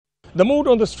The mood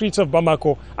on the streets of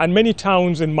Bamako and many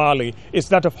towns in Mali is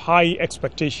that of high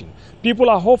expectation. People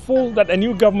are hopeful that a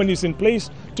new government is in place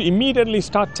to immediately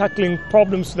start tackling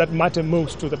problems that matter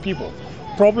most to the people.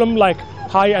 Problems like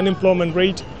high unemployment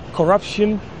rate,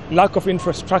 corruption, lack of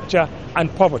infrastructure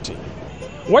and poverty.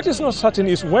 What is not certain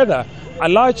is whether a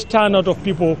large turnout of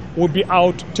people will be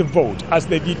out to vote as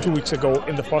they did 2 weeks ago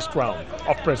in the first round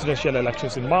of presidential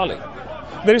elections in Mali.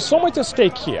 There is so much at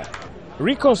stake here,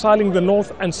 reconciling the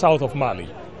north and south of Mali.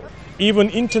 Even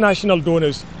international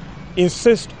donors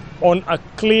insist on a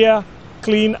clear,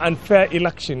 clean and fair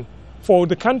election for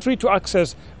the country to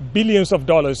access billions of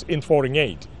dollars in foreign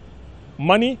aid.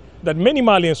 Money that many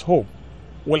Malians hope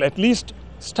will at least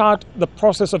start the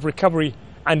process of recovery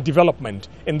and development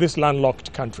in this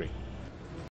landlocked country.